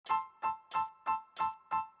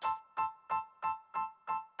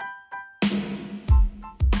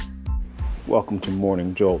Welcome to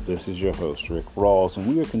Morning Jolt. This is your host, Rick Rawls, and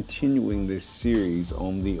we are continuing this series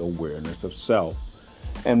on the awareness of self.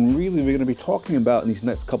 And really, we're going to be talking about in these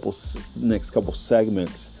next couple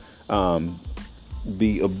segments the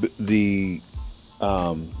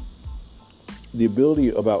ability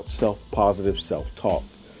about positive self-talk.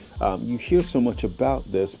 You hear so much about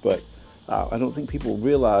this, but I don't think people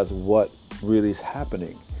realize what really is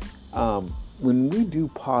happening. When we do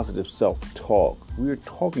positive self-talk, we are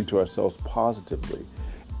talking to ourselves positively.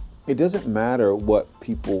 It doesn't matter what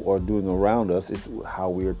people are doing around us, it's how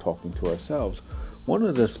we are talking to ourselves. One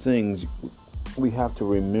of the things we have to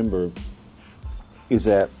remember is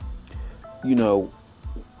that,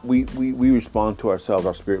 we respond to ourselves,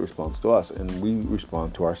 our spirit responds to us, and we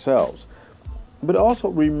respond to ourselves. But also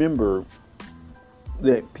remember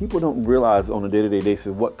that people don't realize on a day-to-day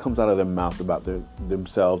basis what comes out of their mouth about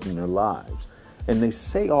themselves and their lives. And they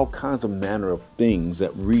say all kinds of manner of things that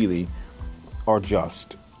really are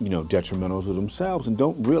just, detrimental to themselves and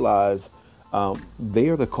don't realize they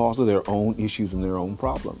are the cause of their own issues and their own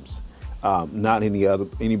problems, not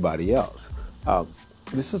anybody else.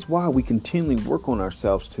 This is why we continually work on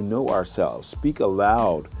ourselves to know ourselves, speak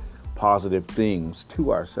aloud positive things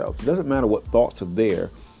to ourselves. It doesn't matter what thoughts are there.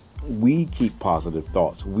 We keep positive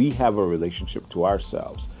thoughts. We have a relationship to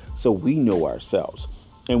ourselves. So we know ourselves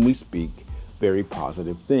and we speak very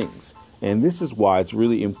positive things. And this is why it's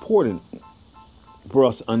really important for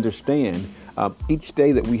us to understand each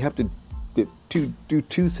day that we have to do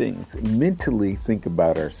two things: mentally think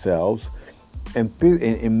about ourselves and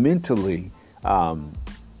mentally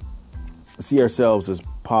see ourselves as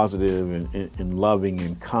positive and loving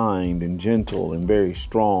and kind and gentle and very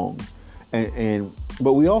strong.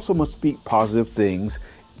 But we also must speak positive things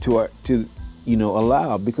to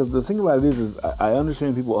allow, because the thing about it is I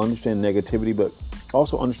understand people understand negativity, but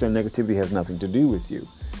also understand negativity has nothing to do with you.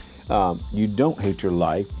 You don't hate your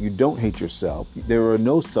life. You don't hate yourself. There are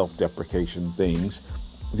no self-deprecation things.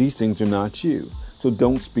 These things are not you. So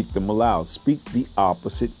don't speak them aloud. Speak the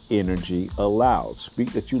opposite energy aloud.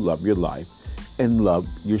 Speak that you love your life and love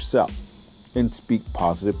yourself, and speak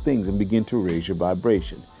positive things and begin to raise your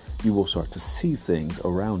vibration. You will start to see things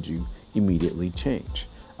around you immediately change.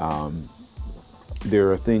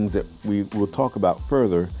 There are things that we will talk about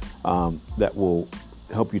further that will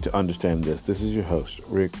help you to understand this. This is your host,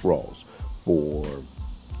 Rick Rawls, for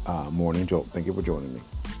Morning Jolt. Thank you for joining me.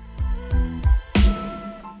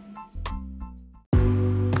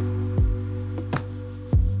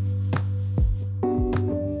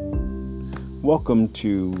 Welcome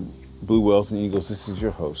to Blue Whales and Eagles. This is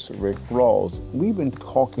your host, Rick Rawls. We've been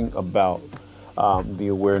talking about the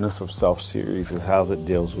Awareness of Self series, is how it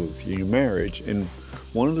deals with your marriage. And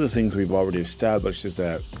one of the things we've already established is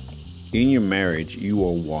that in your marriage, you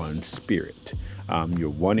are one spirit. You're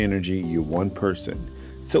one energy, you're one person.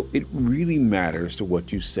 So it really matters to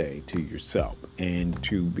what you say to yourself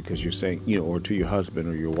because you're saying, or to your husband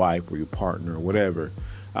or your wife or your partner or whatever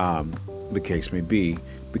the case may be,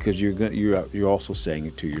 because you're also saying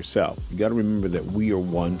it to yourself. You got to remember that we are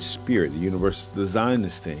one spirit. The universe designed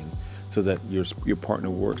this thing so that your partner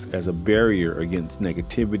works as a barrier against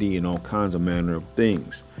negativity and all kinds of manner of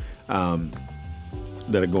things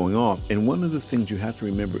that are going on. And one of the things you have to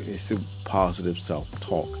remember is the positive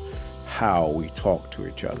self-talk, how we talk to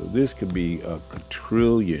each other. This could be a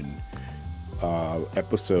quadrillion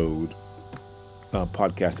podcast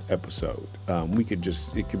episode.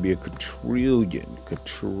 It could be a quadrillion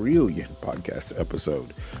podcast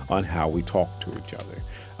episode on how we talk to each other.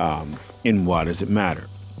 And why does it matter?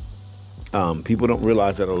 People don't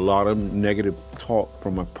realize that a lot of negative talk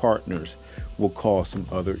from our partners will cause some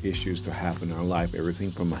other issues to happen in our life.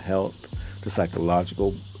 Everything from health to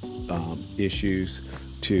psychological issues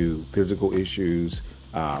to physical issues,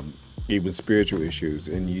 even spiritual issues.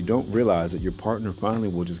 And you don't realize that your partner finally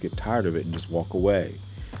will just get tired of it and just walk away.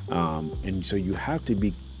 And so you have to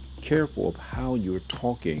be careful of how you're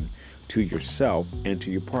talking to yourself and to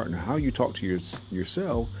your partner. How you talk to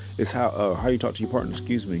yourself is how you talk to your partner,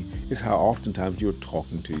 is how oftentimes you're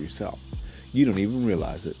talking to yourself. You don't even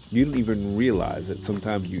realize it. You don't even realize that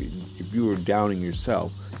sometimes if you are downing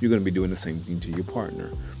yourself, you're going to be doing the same thing to your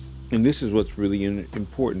partner. And this is what's really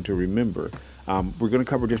important to remember. We're going to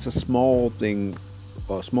cover just a small thing,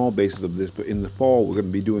 a small basis of this, but in the fall, we're going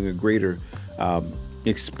to be doing a greater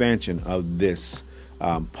expansion of this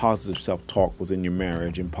positive self-talk within your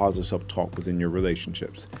marriage and positive self-talk within your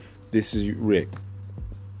relationships. This is Rick,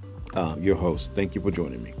 your host. Thank you for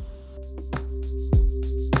joining me.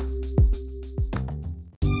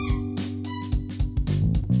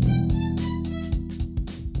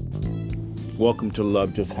 Welcome to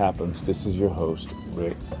Love Just Happens. This is your host,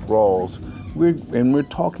 Rick Rawls, we're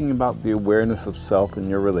talking about the awareness of self and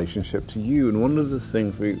your relationship to you. And one of the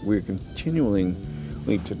things we're continually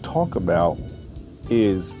need to talk about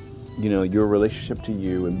is, your relationship to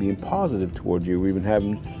you and being positive towards you. We've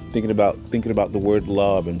been thinking about the word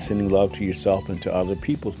love and sending love to yourself and to other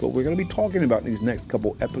people. But we're going to be talking about these next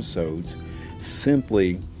couple episodes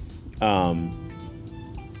simply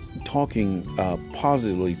talking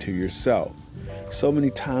positively to yourself. So many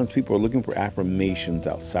times people are looking for affirmations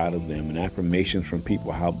outside of them and affirmations from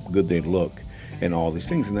people, how good they look and all these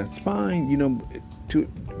things. And that's fine,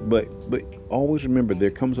 but always remember, there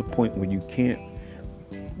comes a point when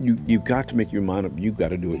you've got to make your mind up. You've got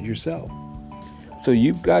to do it yourself. So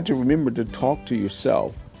you've got to remember to talk to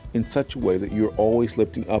yourself in such a way that you're always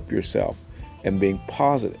lifting up yourself and being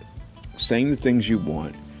positive, saying the things you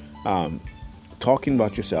want, talking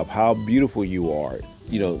about yourself, how beautiful you are,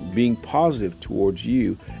 being positive towards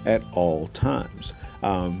you at all times.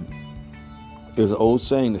 There's an old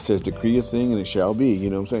saying that says, decree a thing and it shall be. You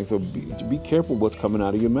know what I'm saying? So be careful what's coming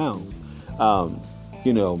out of your mouth.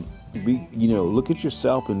 Look at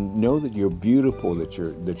yourself and know that you're beautiful, that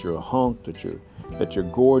you're a hunk, that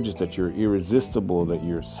you're gorgeous, that you're irresistible, that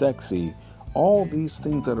you're sexy. All these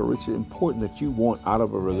things that are rich and important that you want out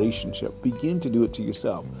of a relationship, begin to do it to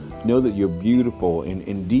yourself. Know that you're beautiful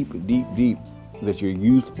and deep, that you're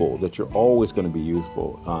youthful, that you're always going to be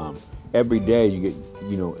youthful. Every day you get,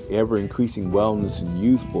 ever increasing wellness and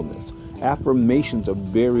youthfulness. Affirmations are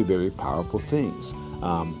very, very powerful things.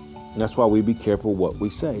 That's why we be careful what we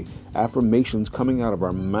say. Affirmations coming out of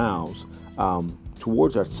our mouths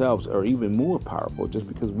towards ourselves are even more powerful, just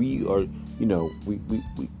because we are,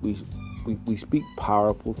 we speak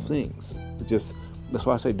powerful things. That's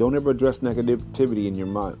why I say, don't ever address negativity in your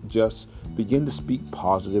mind. Just begin to speak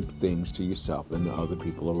positive things to yourself and to other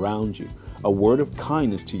people around you. A word of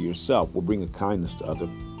kindness to yourself will bring a kindness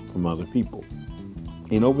from other people.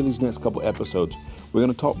 And over these next couple episodes, we're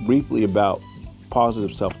going to talk briefly about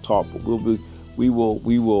positive self-talk, but we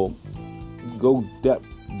will go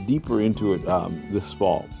deeper into it this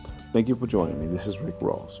fall. Thank you for joining me. This is Rick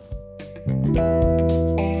Ross.